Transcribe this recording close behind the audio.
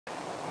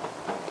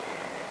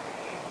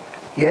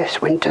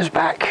Yes, winter's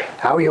back.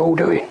 How are you all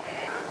doing?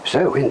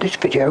 So in this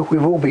video we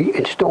will be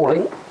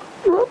installing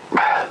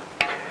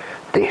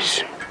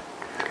this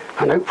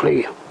and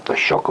hopefully the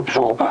shock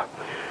absorber,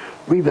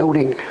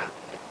 rebuilding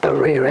the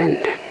rear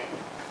end.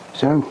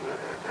 So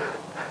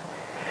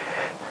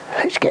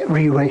let's get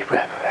rear-ending.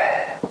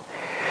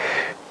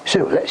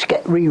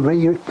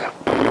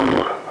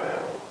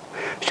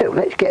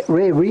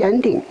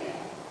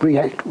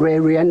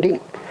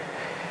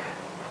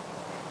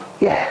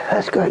 Yeah,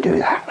 let's go and do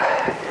that.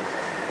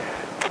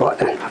 Right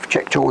then, I've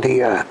checked all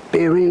the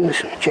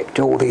bearings, checked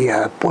all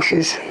the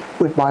bushes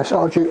with my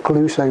Sergeant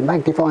Caluso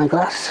magnifying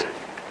glass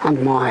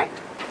and my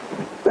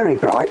very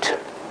bright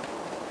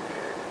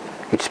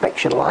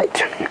inspection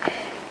light,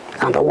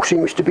 and all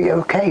seems to be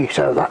okay,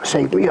 so that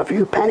saved me a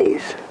few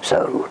pennies.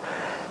 So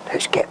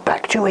let's get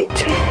back to it.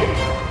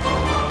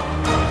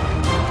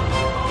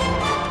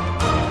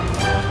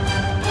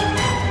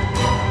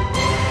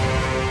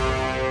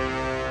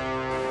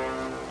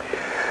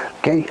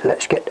 Okay,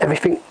 let's get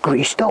everything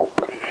greased up.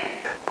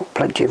 Put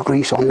plenty of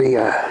grease on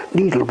the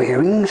needle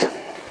bearings.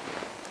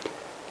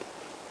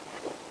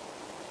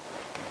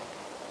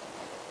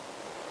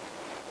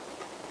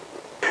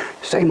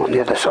 Same on the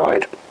other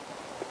side.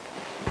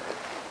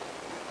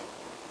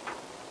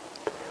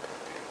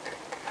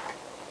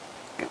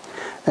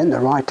 Then the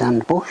right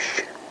hand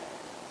bush.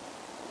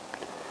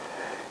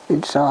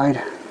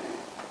 Inside,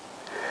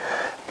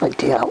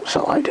 plenty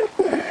outside.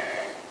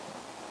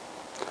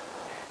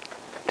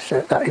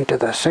 Set that into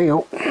the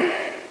seal. Then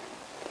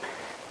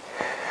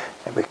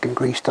we can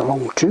grease the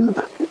long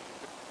tube.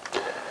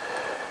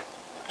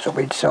 So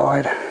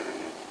inside.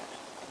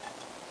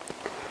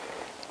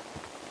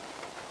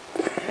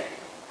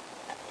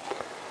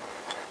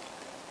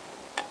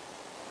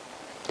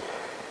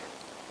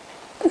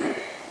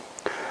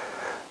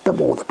 The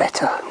more the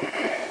better.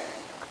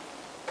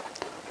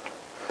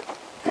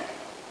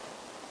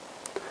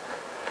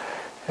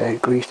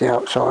 And grease the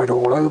outside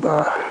all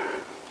over.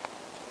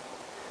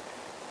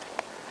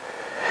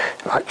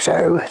 Like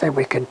so. Then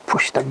we can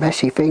push the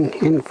messy thing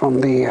in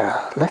from the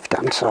left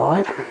hand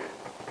side.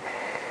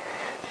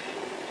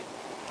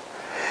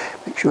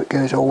 Make sure it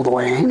goes all the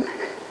way in.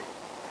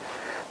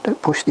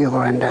 Don't push the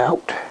other end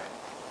out.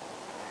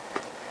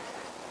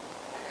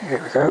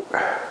 Here we go.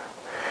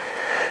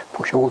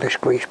 Push all this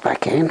grease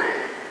back in.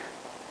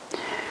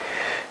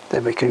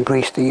 Then we can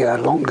grease the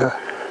longer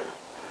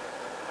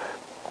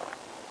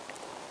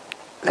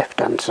left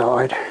hand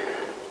side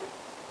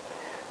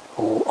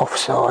or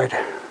offside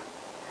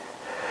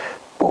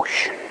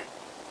bush.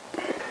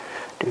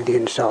 Do the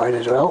inside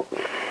as well.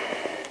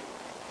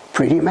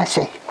 Pretty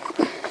messy.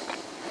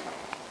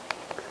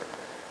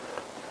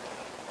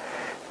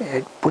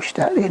 And push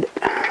that in.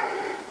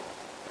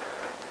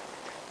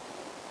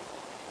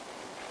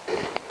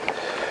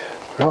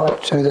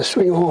 Right, so the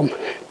swing arm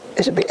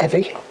is a bit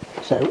heavy,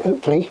 so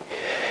hopefully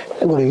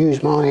I'm going to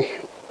use my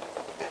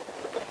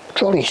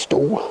trolley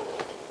stool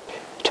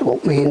to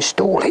help me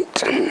install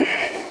it.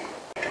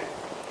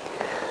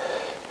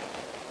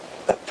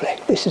 Hopefully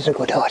this is a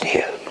good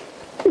idea.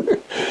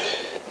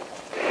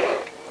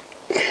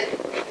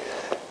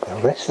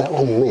 I'll rest that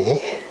on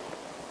there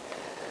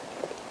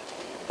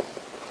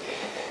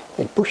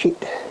and push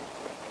it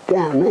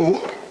down there.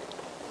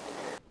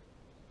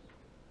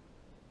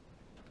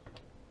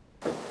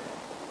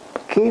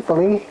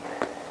 Carefully.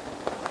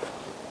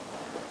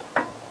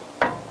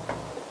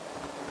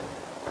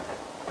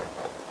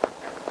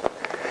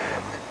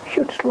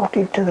 Should slot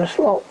into the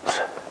slots.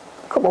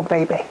 Come on,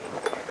 baby.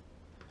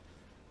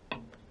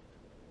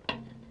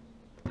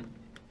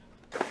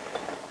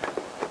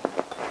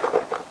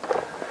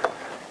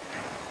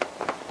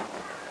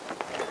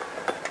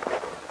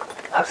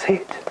 That's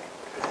it.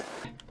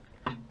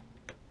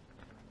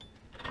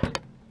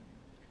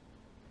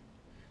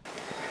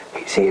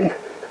 It's in.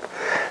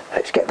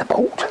 Let's get the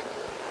bolt.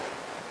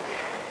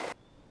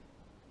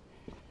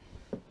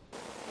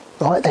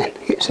 Right then,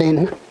 it's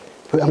in,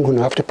 but I'm going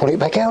to have to pull it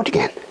back out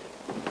again.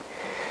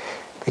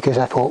 Because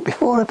I thought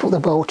before I put the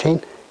bolt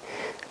in,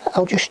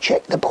 I'll just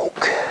check the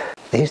bulk.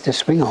 There's the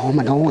swing arm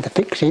and all the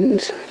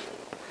fixings.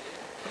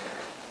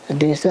 And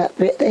there's that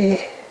bit there.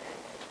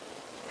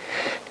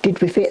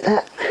 Did we fit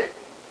that?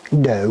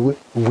 No,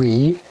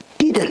 we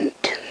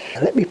didn't.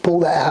 Let me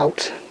pull that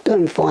out, go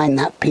and find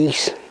that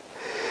piece.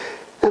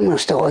 I'm going to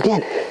start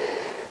again.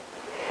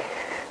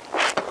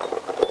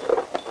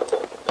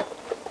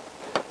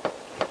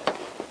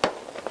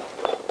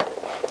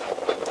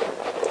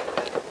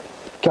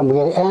 Can we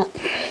get it out?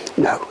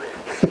 No.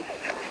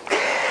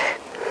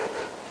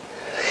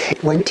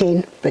 It went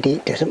in, but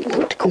it doesn't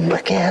want to come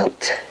back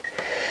out.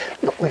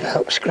 Not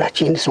without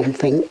scratching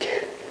something.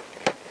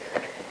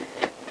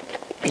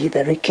 Be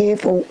very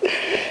careful.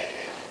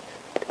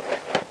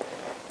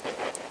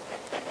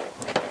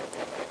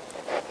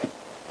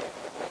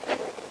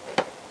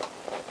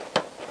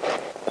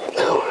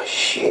 Oh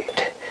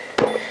shit.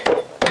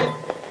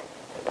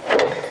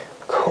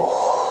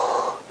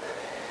 Oh.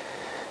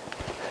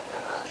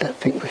 I don't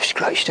think we've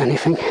scratched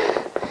anything.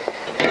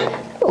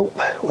 Oh,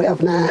 we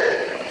have now.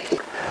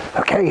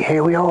 Okay,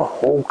 here we are,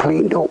 all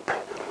cleaned up.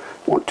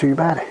 Not too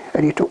bad.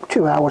 Only took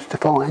 2 hours to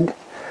find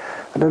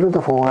and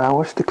another 4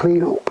 hours to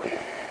clean up.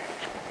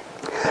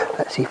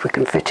 Let's see if we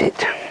can fit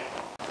it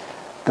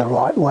the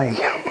right way.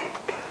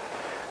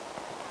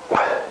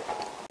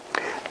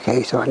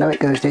 Okay, so I know it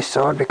goes this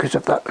side because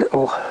of that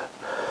little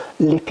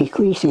lippy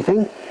greasy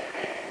thing.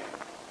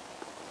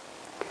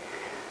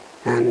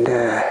 And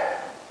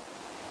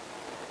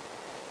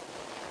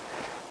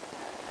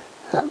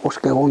that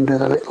must go under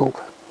the little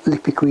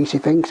lippy greasy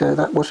thing, so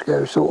that must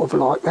go sort of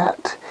like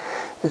that.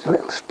 There's a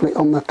little split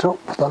on the top,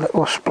 with a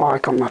little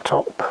spike on the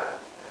top.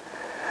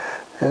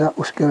 So that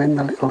must go in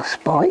the little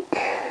spike.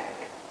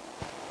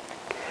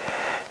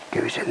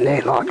 Goes in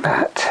there like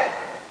that.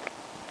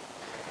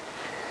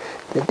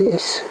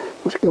 This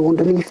must go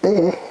underneath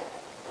there.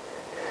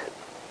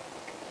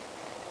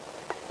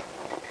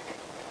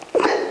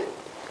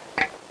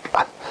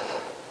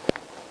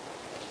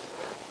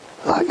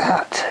 Like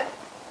that.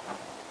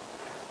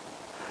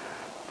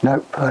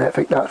 Nope, I don't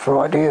think that's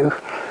right, do you?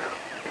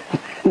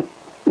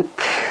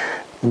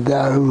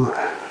 No.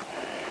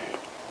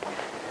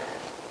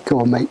 Go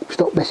on mate,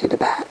 stop messing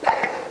about.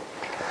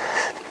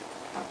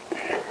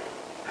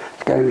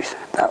 It goes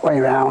that way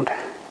round.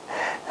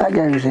 That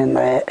goes in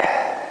there.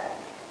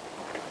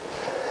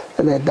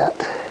 And then that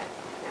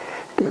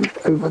goes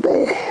over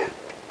there.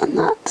 And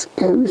that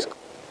goes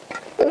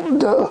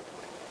under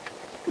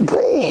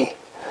there.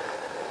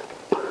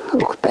 That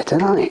looks better,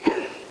 doesn't it?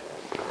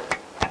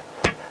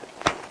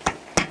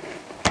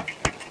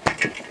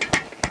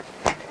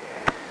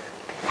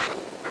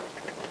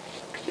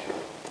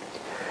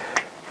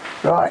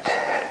 Right,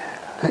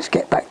 let's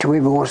get back to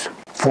where we was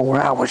 4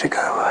 hours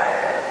ago.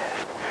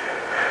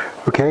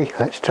 Okay,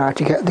 let's try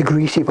to get the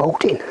greasy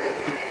bolt in.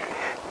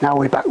 Now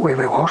we're back where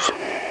we was.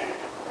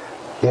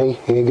 Okay,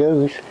 here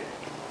goes.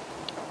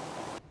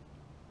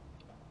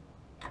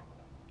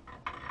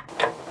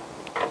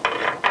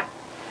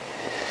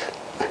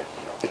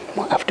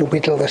 Might have to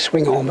whittle the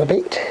swing arm a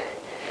bit.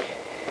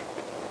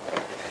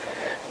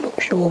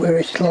 Not sure where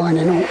it's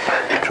lining up.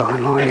 Try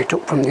and line it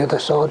up from the other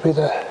side with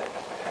a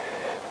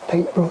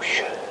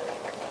paintbrush.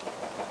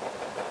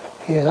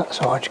 Yeah, that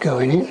side's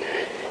going in.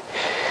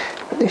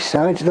 But this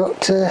side's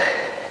not.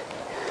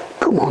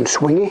 Come on,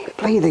 swingy,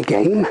 play the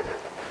game.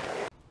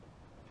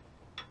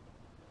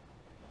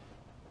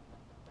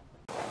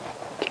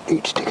 It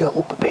needs to go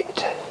up a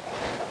bit.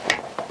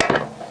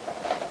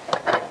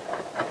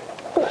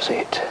 That's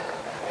it.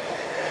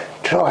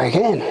 Try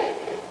again.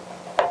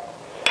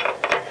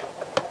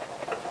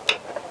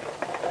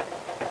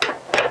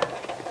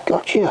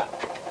 Gotcha.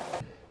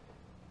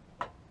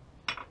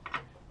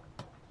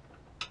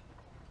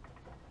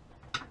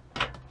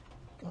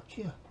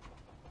 Gotcha.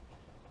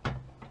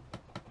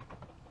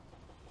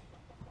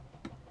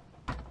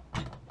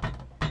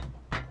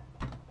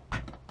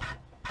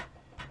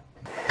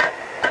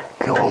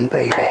 Go on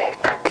baby,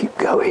 keep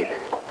going.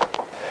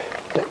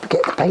 Don't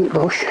forget the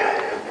paintbrush.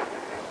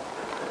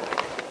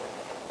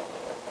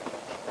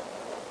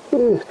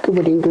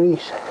 Covered in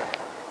grease.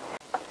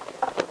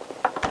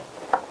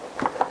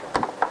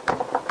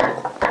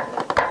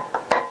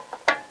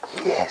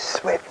 Yes,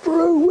 we're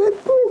through, we're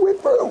through, we're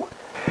through.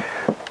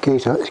 Okay,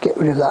 so let's get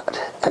rid of that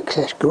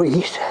excess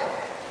grease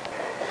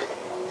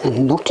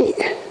and nut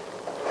it.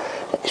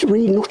 Let's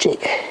re-nut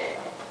it.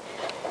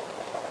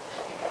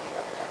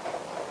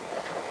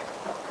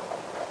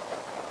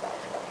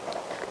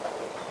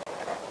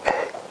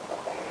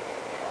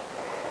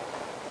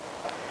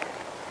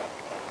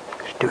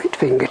 Let's do it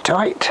finger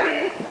tight.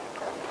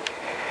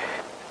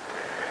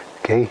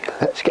 Okay,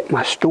 let's get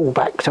my stool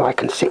back so I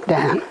can sit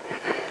down.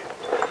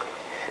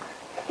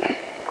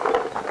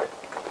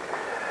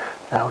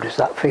 How does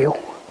that feel?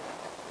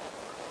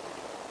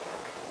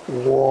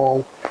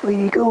 Whoa,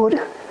 pretty good.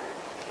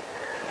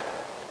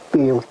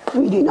 Feels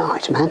pretty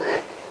nice, man.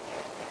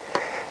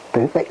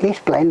 Perfectly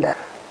splendid.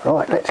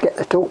 Right, let's get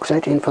the torque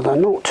set in for the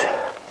nut.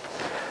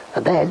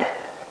 And then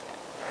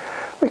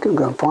we can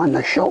go and find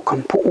the shock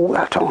and put all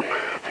that on.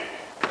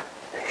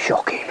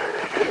 Shocking.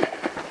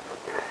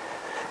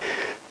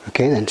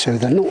 Okay then, so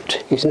the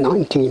nut is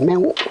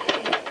 19mm.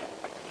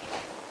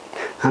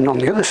 And on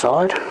the other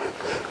side,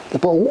 the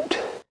bolt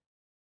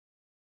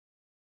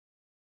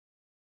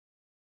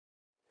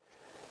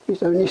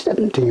is only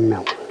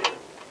 17mm.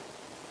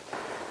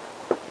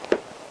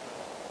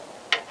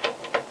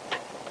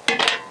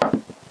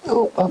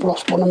 Oh, I've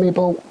lost one of my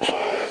bolts.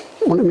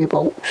 One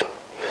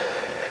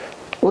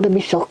of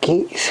my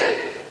sockets.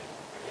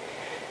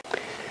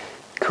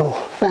 Cool,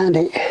 found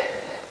it.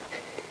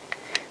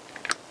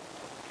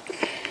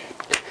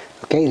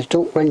 Okay, the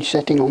torque wrench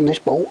setting on this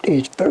bolt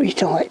is very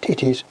tight.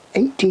 It is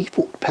 80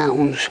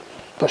 foot-pounds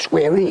per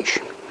square inch.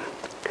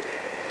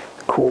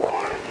 Cool.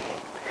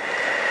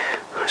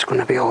 That's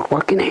going to be hard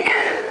work, isn't it?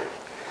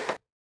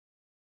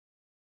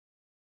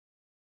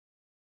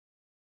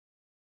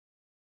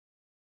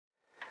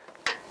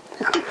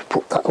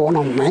 Put that one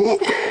on there.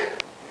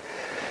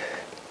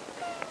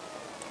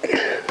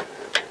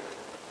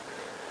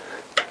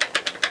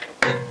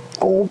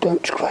 Oh,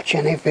 don't scratch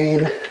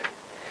anything.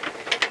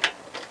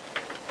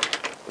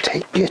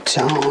 Take your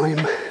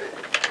time.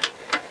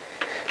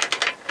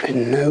 There's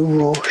no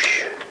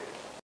rush.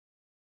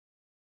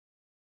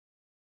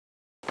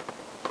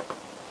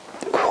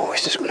 Oh,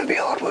 this is going to be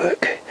hard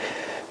work.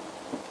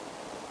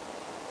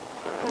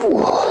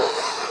 Whoa.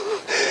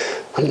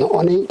 I'm not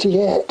on 80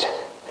 yet.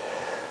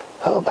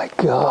 Oh my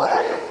god.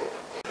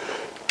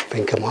 I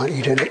think I might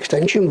need an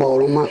extension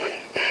ball on my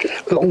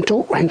long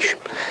torque wrench.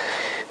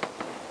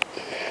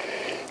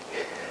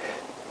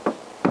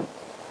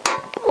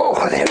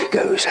 Oh, there it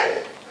goes.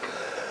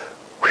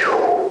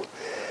 Whew.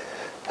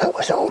 That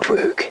was hard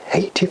work.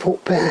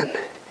 80-foot pan.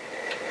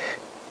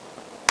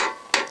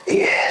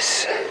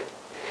 Yes.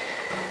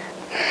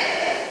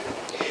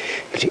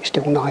 Is it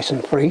still nice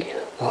and free?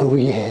 Oh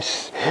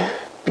yes.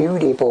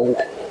 Beautiful.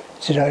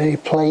 So I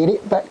played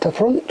it back to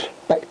front,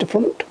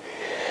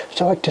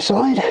 side to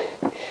side.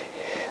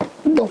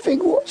 Nothing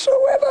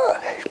whatsoever.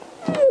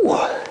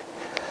 Ooh.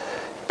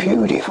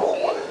 Beautiful.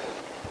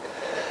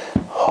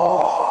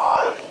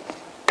 Oh.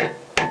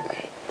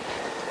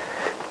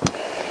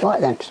 Right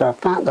then, so I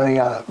found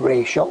the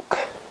rear shock.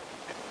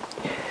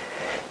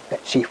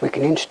 Let's see if we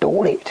can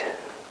install it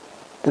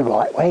the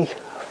right way,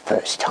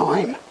 first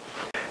time.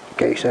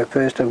 Okay, so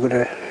first I'm going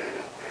to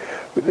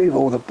remove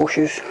all the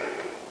bushes,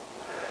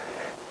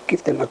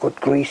 give them a good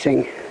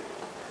greasing,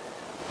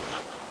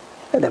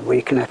 and then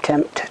we can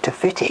attempt to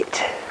fit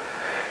it.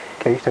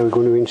 Okay, so we're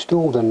going to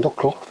install the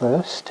knuckle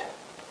first.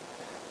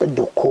 The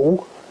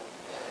knuckle.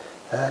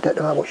 I don't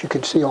know how much you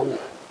can see on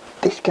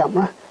this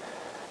camera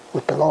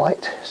with the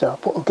light, so I'll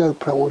put a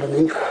GoPro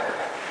underneath.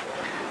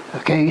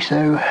 Okay,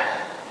 so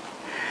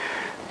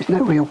there's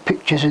no real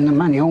pictures in the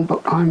manual,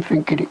 but I'm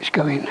thinking it's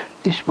going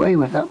this way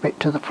with that bit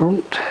to the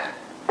front.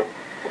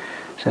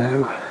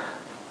 So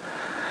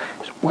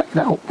let's whack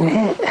that up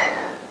there.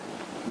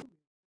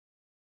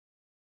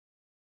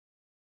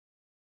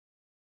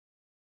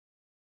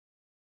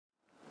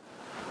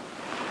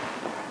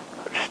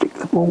 Stick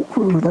the bolt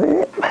through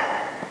there.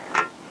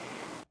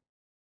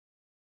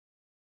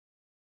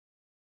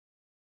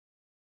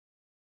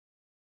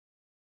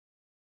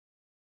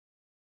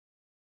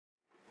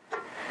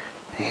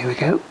 Here we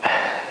go.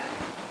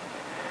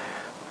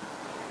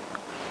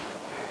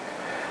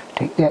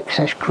 Take the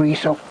excess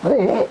grease off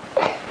there.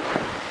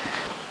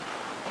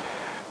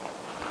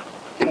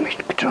 And we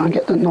can try and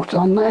get the nut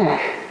on there.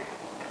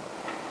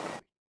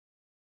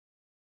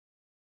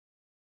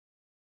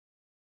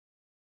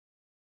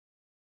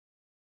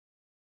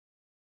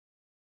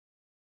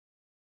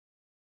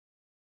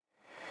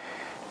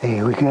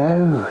 There we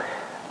go.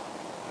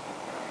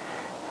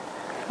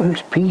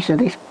 First piece of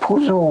this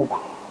puzzle.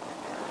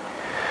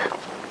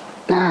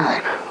 Now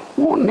then,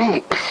 what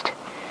next?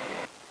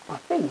 I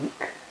think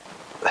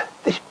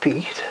this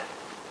piece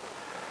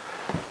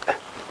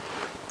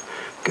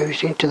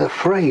goes into the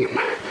frame.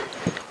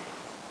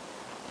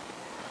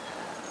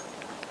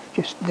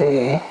 Just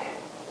there.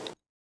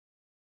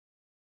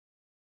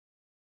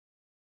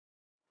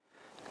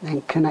 And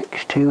then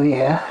connects to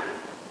here.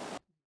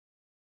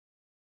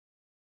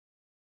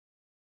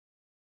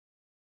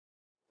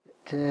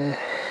 Do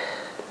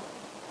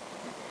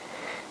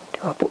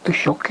I put the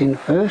shock in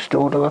first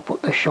or do I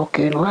put the shock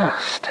in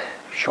last?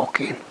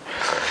 Shock in.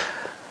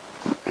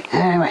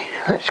 Anyway,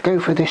 let's go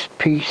for this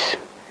piece.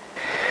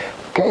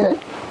 Okay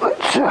then,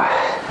 let's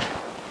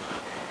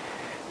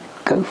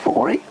go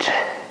for it.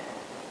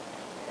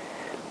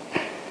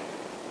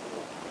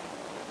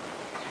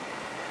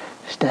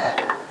 Just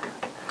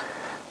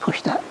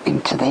push that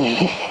into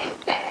there.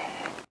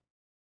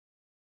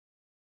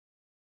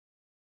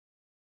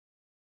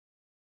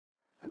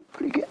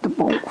 Hopefully get the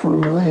bolt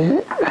through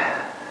there.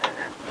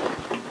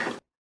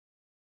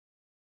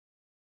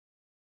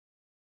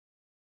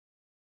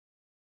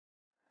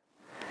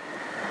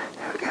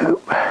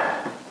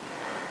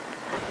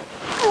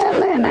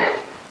 And then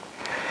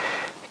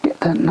get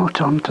the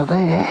nut onto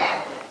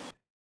there.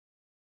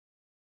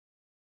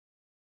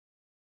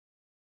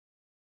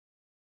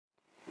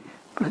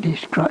 Bloody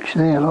scratch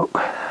there, look.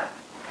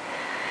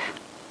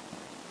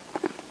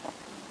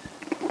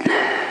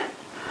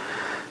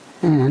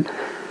 And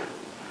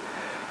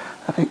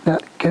I think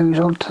that goes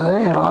onto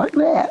there like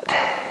that.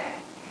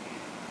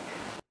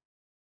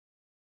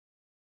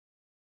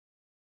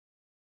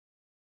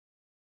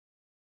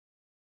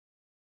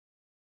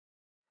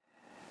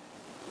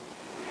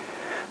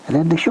 And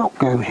then the shock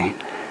goes in.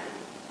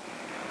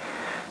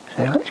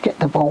 So let's get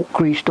the bolt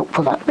greased up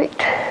for that bit.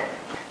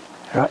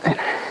 Right then,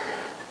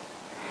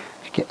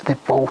 let's get the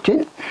bolt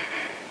in. Put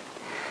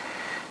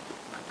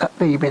that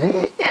baby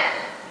there.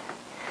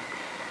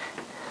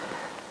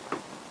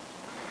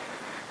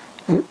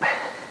 Oop.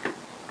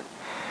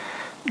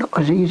 Not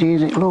as easy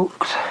as it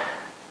looks.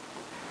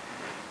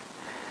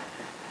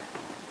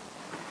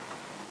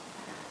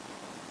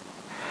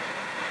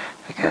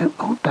 There we go,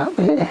 hold that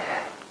there.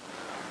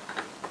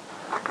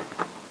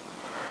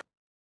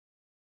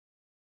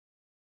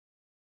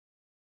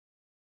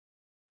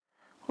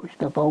 Push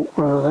the bolt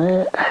through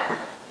there.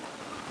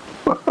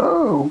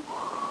 Whoa!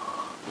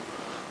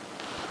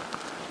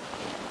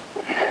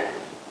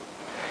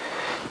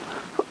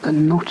 Put the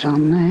nut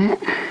on there.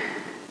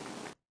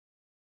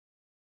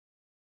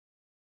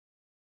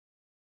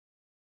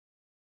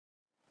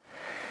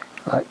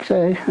 like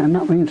so, and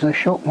that means the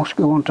shock must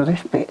go onto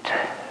this bit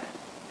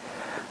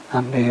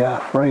and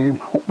the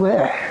frame up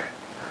there.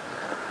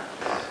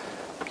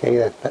 Okay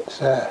then,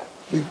 let's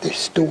move this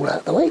stool out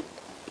of the way.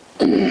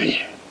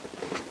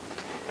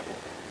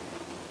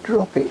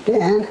 Drop it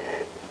down.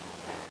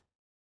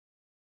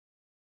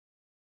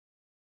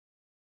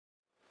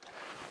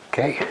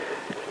 Okay,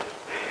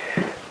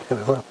 so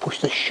we've got to push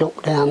the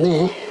shock down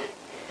there.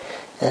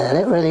 I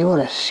don't really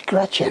want to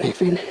scratch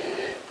anything.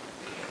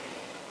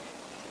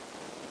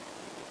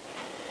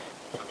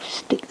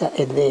 Stick that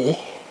in there.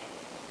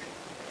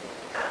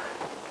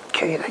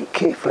 Okay, then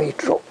carefully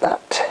drop that.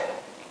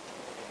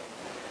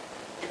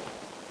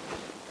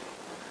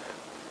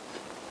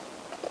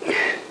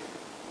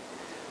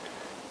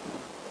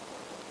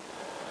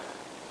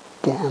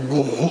 Down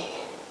there.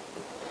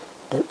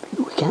 Don't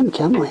think we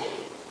can we?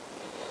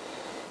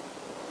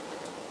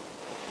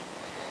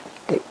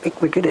 Don't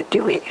think we're going to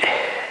do it.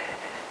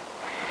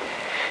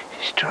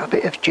 Just try a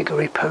bit of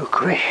jiggery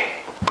pokery.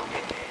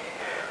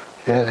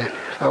 There then,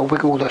 if I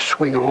wiggle the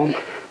swing arm, it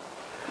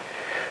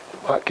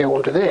might go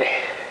under there.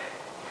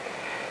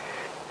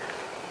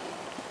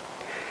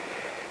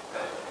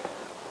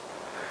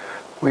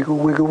 Wiggle,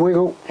 wiggle,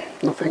 wiggle.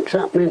 Nothing's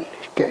happening.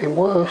 It's getting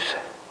worse.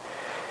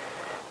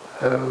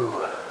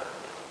 Oh.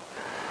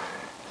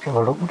 Let's have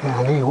a look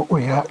down here what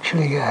we're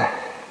actually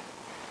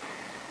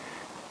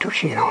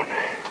touching on.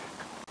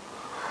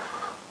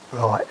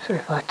 Right, so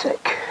if I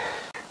take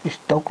this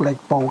dog leg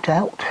bolt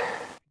out,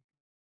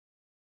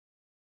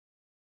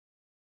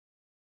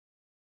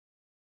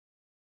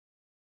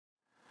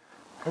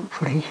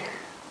 hopefully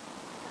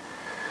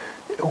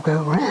it'll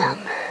go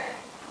round.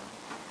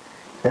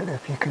 Don't know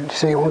if you can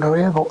see under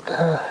here, but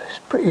it's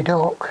pretty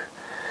dark.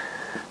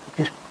 I'm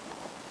just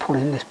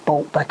pulling this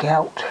bolt back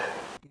out.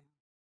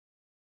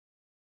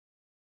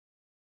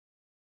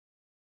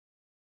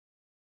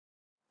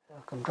 So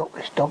I can drop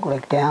this dog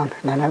leg down,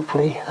 and then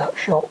hopefully that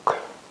shock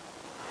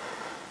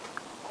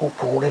will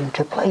fall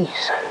into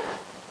place.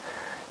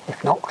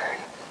 If not,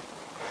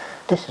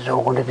 this is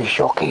all going to be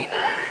shocking.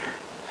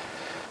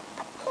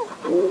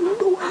 All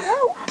the way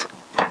out.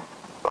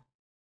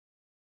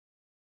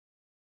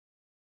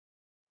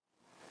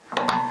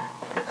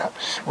 That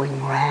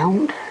swing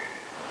round.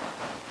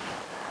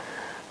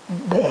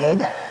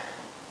 Then,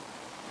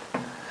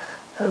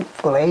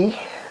 hopefully,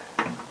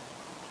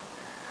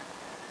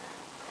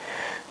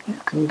 you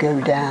can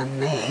go down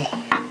there.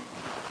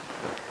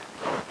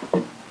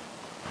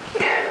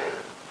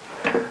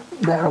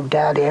 There, I'm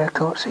down here, I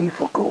can't see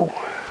fuck all.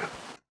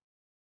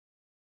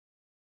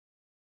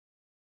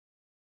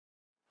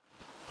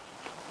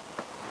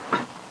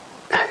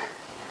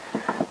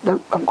 No,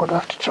 I'm going to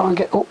have to try and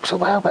get up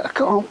somehow, but I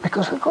can't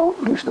because I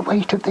can't lose the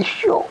weight of this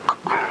shock.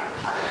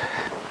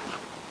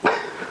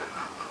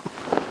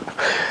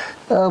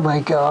 Oh my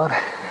god,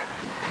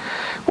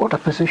 what a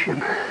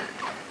position.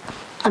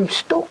 I'm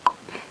stuck.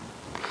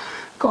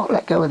 Can't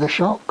let go of the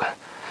shock,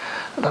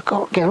 and I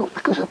can't get up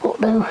because I've got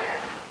no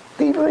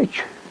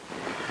leverage.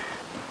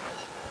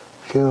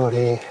 God,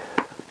 here,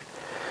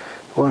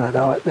 what a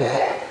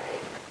nightmare.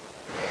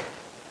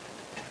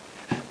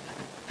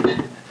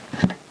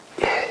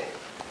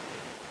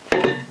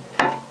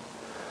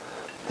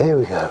 There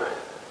we go.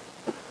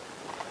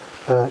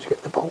 Let's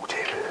get the bolt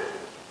in.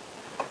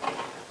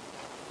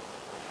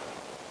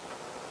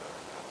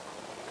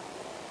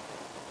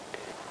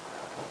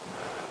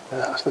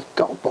 That's the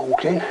top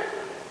bolt in. Now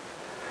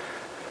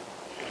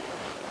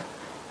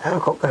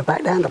I've got to go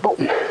back down the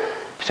bottom.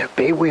 So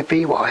bear with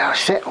me while I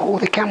set all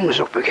the cameras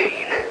up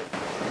again.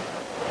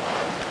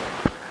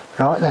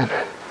 Right then.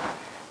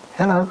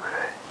 Hello.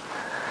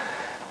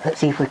 Let's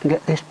see if we can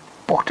get this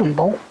bottom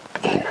bolt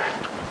in.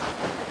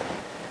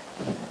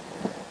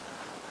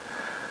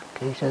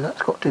 Okay, so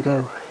that's got to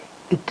go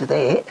into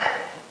there.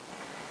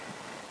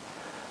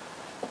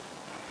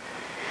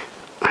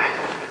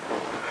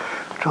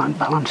 Try and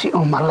balance it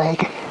on my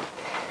leg.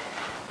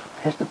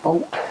 There's the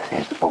bolt,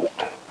 there's the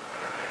bolt.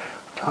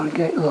 Try and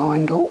get it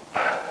lined up.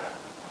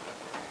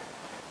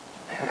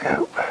 There we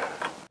go.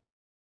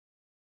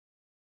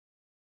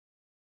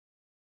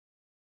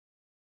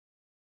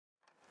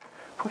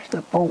 Push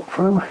the bolt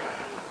through.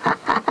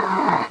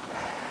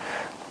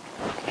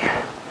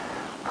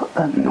 Put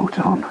the nut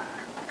on.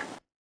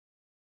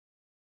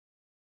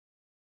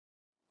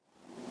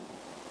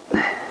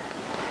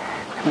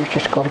 We've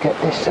just got to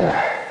get this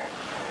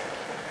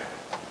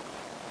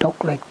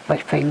dog leg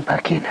thing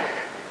back in.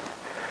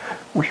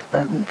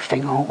 Wishbone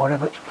thing or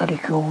whatever it's bloody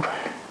called.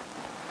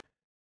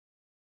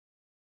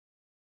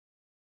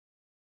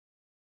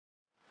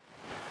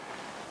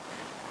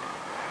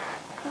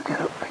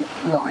 Go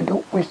lined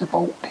up. Where's the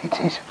bolt? It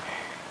is.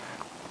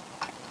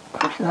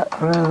 Push that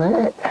through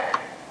there.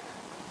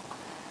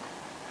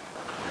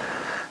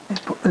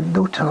 Let's put the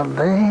nut on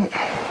there.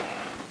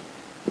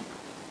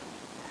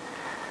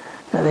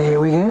 And there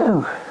we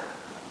go.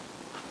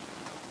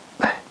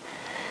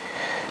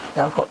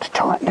 Now I've got to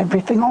tighten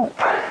everything up.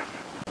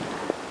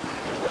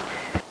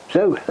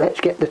 So let's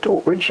get the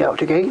torque wrench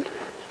out again.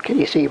 Can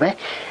you see me?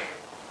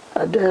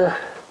 And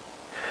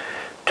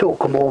talk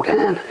them all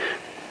down.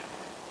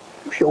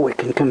 I'm sure we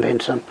can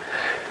convince them.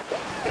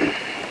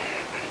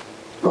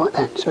 Right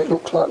then, so it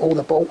looks like all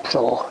the bolts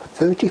are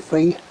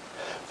 33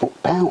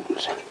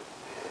 foot-pounds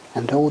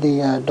and all the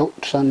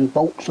nuts and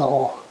bolts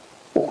are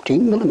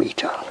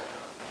 14mm.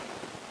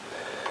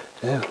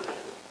 So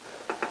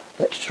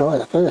let's try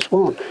the first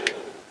one.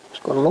 It's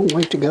got a long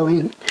way to go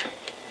in.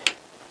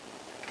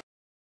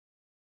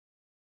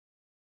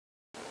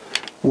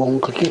 One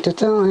click at a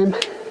time.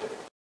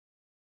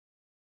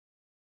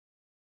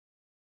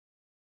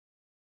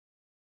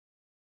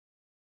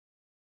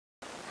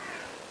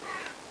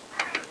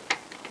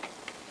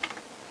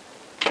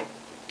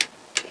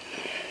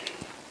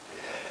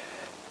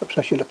 Oops,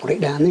 I should have put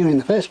it down there in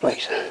the first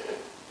place.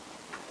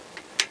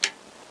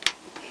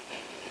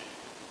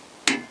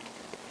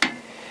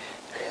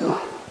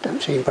 Oh,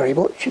 don't seem very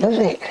much, does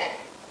it?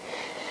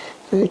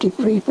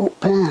 33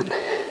 foot-pound.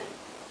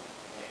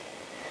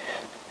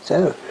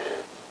 So,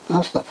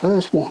 that's the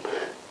first one.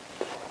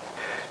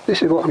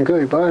 This is what I'm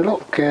going by.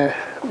 Look,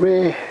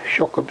 rear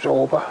shock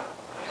absorber,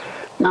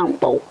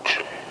 mount bolts,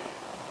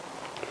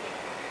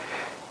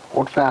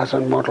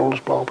 1000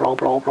 models, blah blah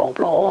blah blah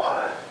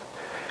blah.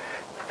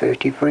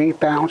 33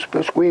 pounds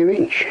per square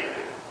inch.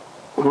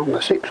 And on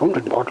the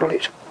 600 model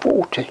it's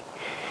 40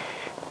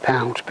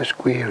 pounds per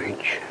square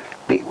inch.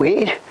 Bit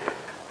weird.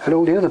 And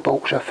all the other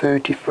bolts are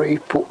 33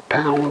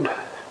 foot-pound.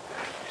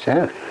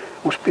 So,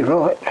 must be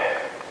right.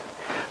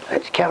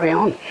 Let's carry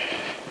on.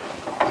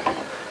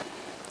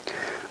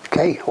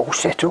 Okay, all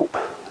set up.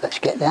 Let's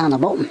get down the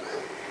bottom.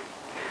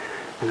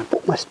 And I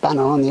put my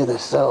spanner on the other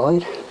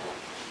side.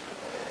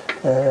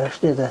 Let's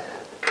do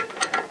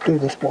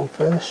this one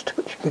first,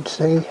 which you can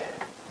see.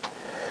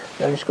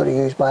 So I'm just going to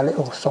use my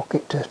little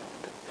socket to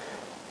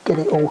get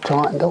it all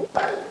tightened up,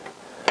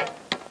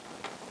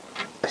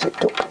 because it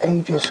took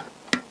ages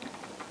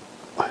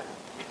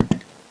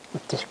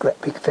with this great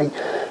big thing.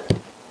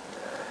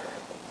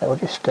 So I'll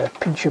just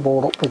pinch them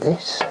all up with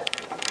this.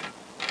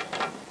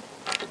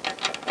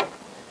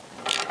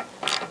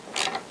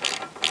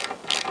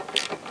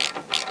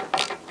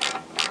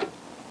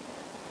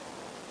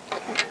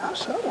 Okay,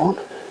 that's that one.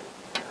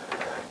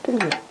 Do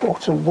the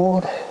bottom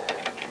one.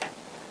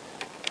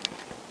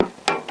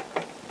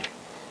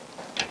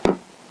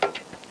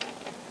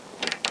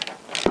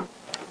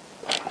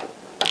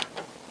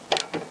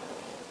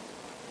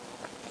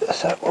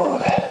 That's that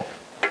one.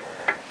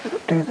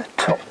 Do the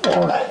top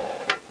one.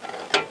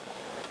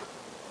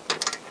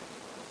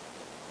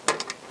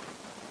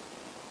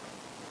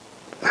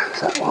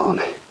 That's that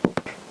one.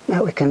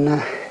 Now we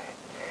can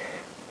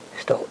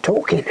start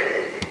talking.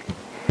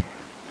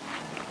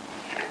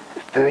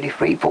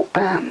 33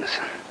 foot-pounds.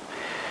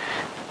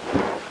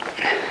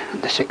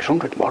 The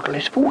 600 model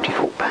is 40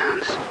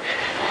 foot-pounds.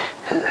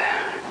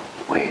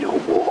 Weight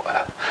of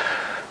water.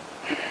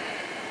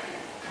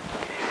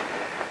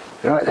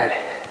 Right then.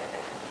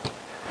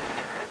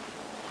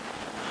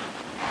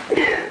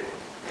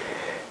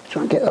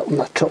 Try and get that on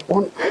the top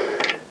one.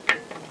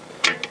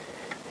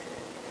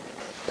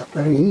 Not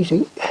very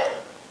easy.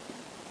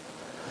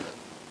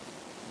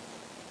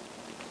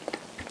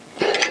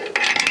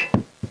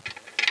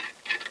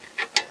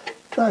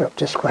 Try not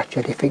to scratch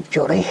anything,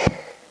 Johnny.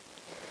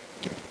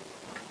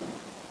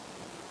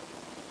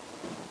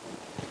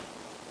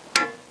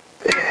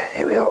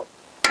 Here we are.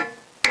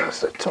 That's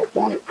the top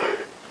one.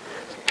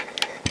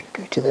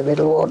 Go to the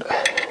middle one.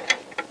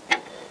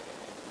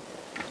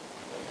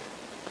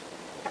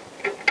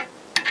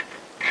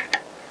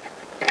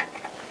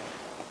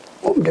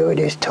 What I'm doing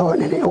is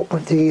tightening it up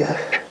with the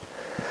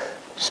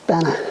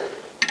spanner,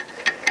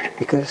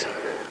 because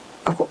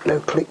I've got no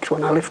clicks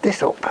when I lift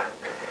this up,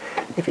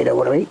 if you know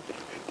what I mean.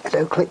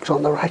 No clicks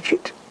on the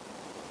ratchet.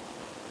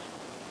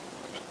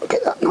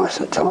 Get that nice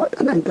and tight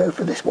and then go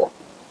for this one.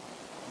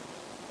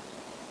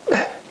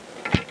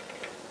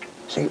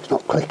 See, it's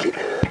not clicking.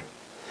 So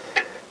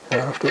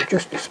I'll have to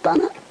adjust the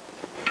spanner,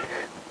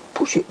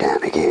 push it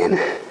down again,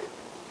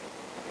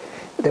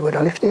 and then when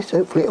I lift this,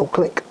 hopefully it'll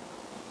click.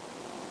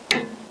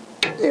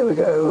 There we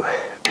go.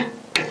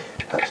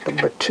 That's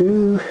number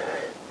 2.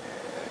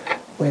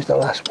 Where's the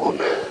last one?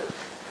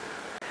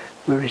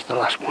 Where is the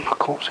last one? I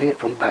can't see it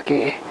from back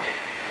here.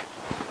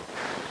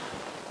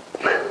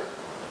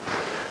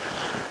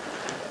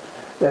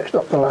 No, it's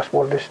not the last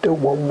one, there's still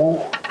one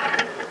more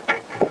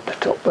up the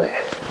top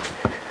there.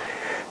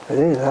 So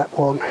there's that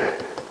one.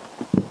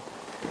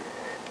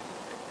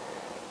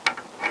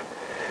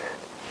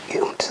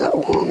 Get onto that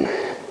one.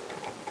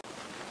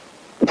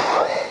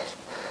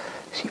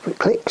 See if it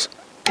clicks.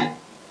 There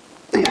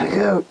we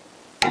go.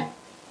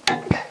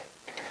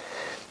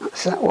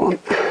 That's that one.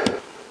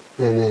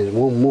 Then there's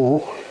one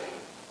more.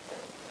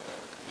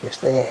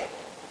 Just there.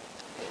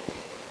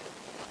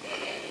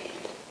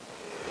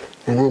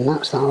 And then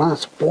that's the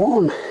last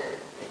one.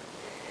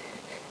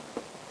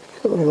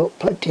 So we've got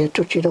plenty of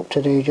touching up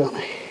to do,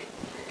 Johnny.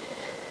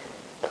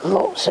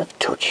 Lots of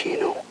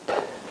touching up.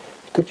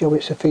 Good job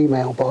it's a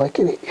female bike,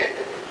 isn't it?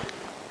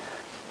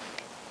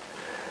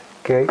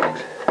 Okay,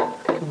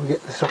 can we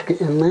get the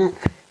socket in there?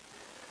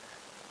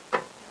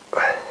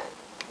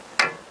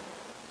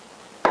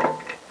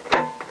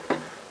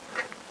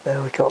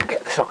 top,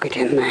 get the socket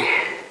in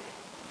there.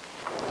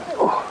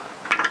 Oh,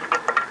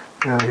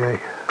 yeah.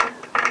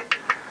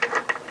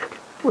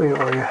 Where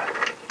are you?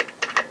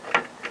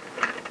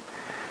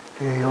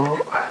 There you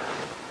are.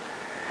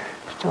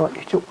 Start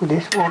it up with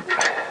this one.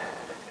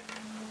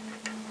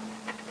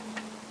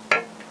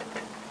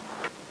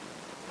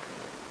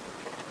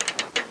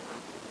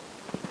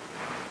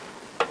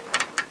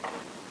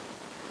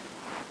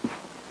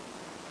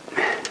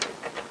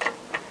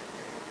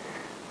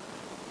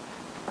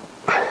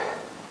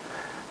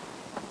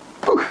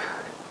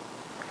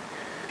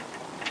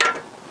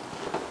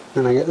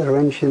 Then I get the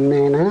wrench in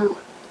there now.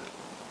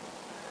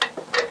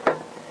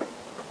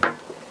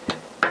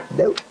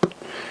 Nope.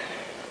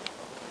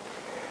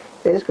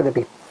 There's going to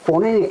be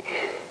fun in it.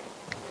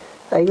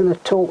 Are you going to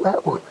torque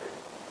that one?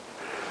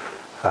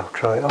 I'll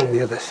try it on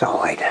the other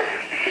side.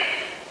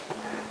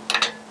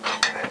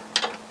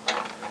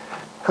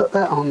 Put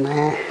that on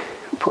there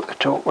and put the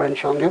torque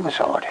wrench on the other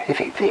side, if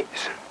it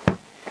fits.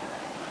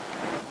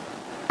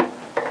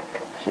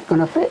 Is it going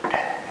to fit?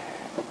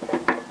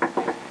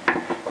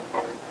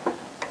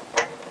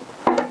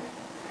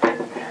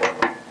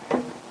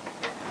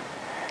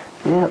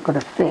 You're not going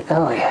to fit,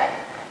 are you?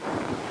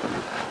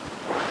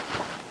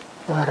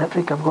 I don't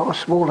think I've got a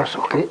smaller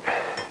socket.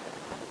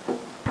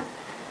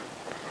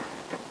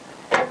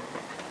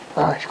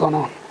 Oh, it's gone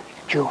on.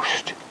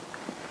 Just.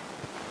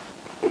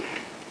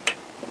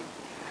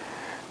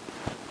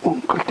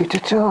 One click at a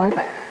time.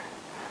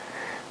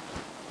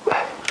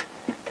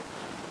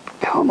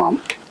 Come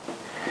on.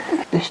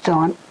 This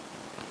time.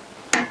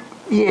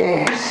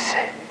 Yes.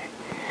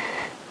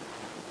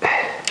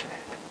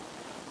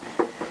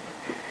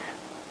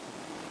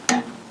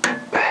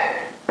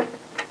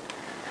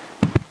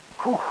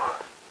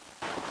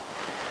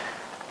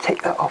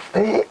 Take that off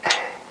there,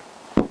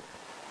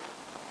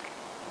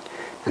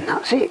 and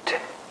that's it.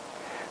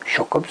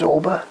 Shock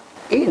absorber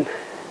in.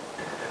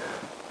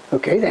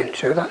 Okay then,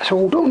 so that's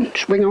all done.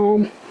 Swing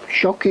arm,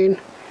 shocking.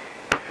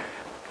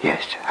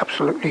 Yes,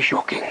 absolutely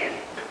shocking.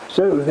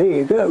 So there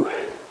you go.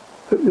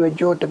 Hope you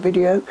enjoyed the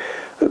video.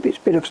 Hope it's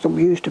been of some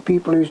use to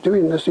people who's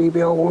doing the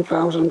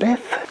CBR1000F.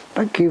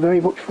 Thank you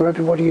very much for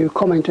everybody who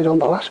commented on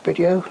the last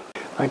video.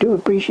 I do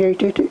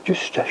appreciate it. It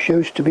just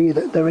shows to me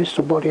that there is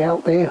somebody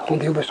out there on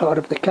the other side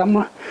of the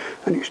camera,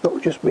 and it's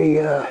not just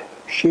me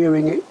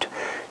sharing it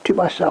to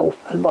myself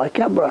and my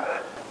camera.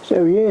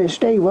 So yeah,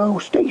 stay well,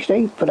 stay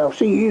safe, and I'll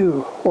see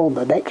you on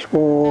the next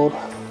one.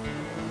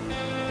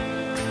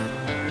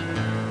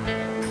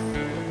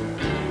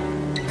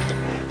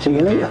 See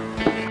you later.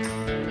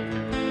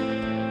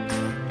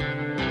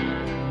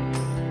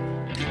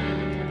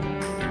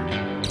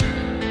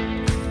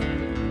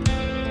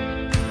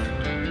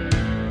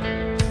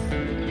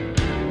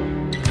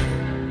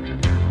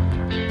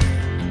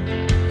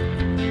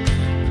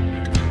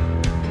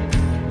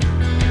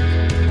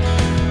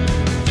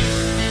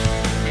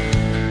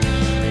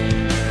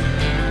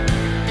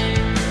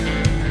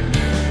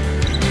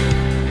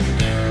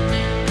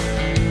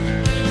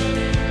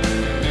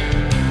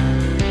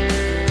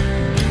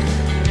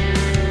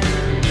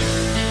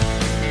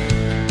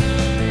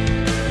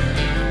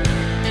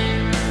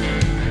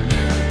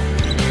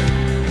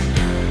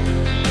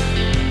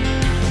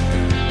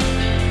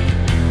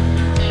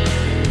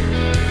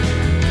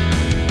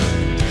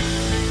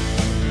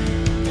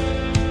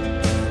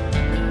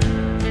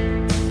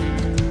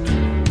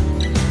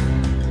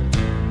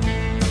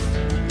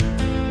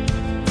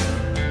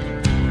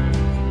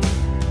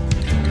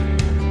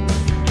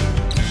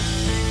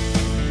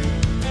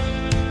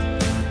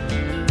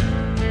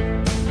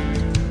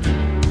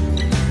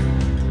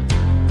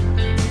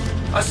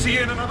 I'll see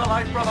you in another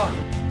life,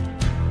 brother.